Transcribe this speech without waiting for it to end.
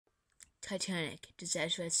Titanic,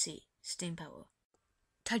 disaster at sea, steam power.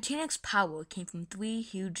 Titanic's power came from three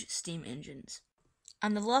huge steam engines.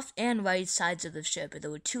 On the left and right sides of the ship, there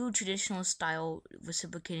were two traditional-style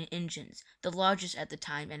reciprocating engines, the largest at the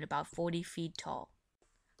time and about 40 feet tall.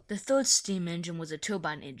 The third steam engine was a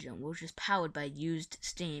turbine engine, which was powered by used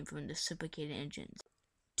steam from the reciprocating engines.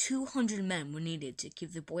 200 men were needed to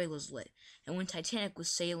keep the boilers lit, and when Titanic was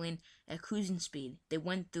sailing at cruising speed, they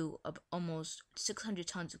went through almost 600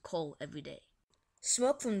 tons of coal every day.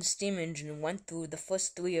 Smoke from the steam engine went through the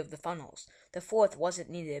first three of the funnels. The fourth wasn't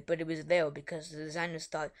needed, but it was there because the designers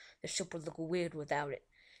thought the ship would look weird without it.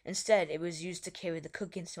 Instead, it was used to carry the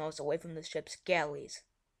cooking smells away from the ship's galleys.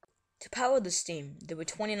 To power the steam, there were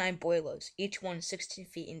 29 boilers, each one 16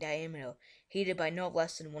 feet in diameter, heated by no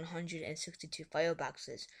less than 162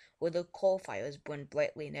 fireboxes, where the coal fires burned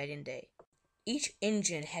brightly night and day. Each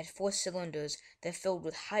engine had 4 cylinders that filled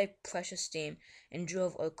with high-pressure steam and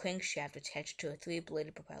drove a crankshaft attached to a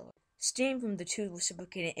 3-bladed propeller. Steam from the 2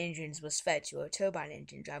 reciprocating engines was fed to a turbine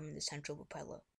engine driving the central propeller.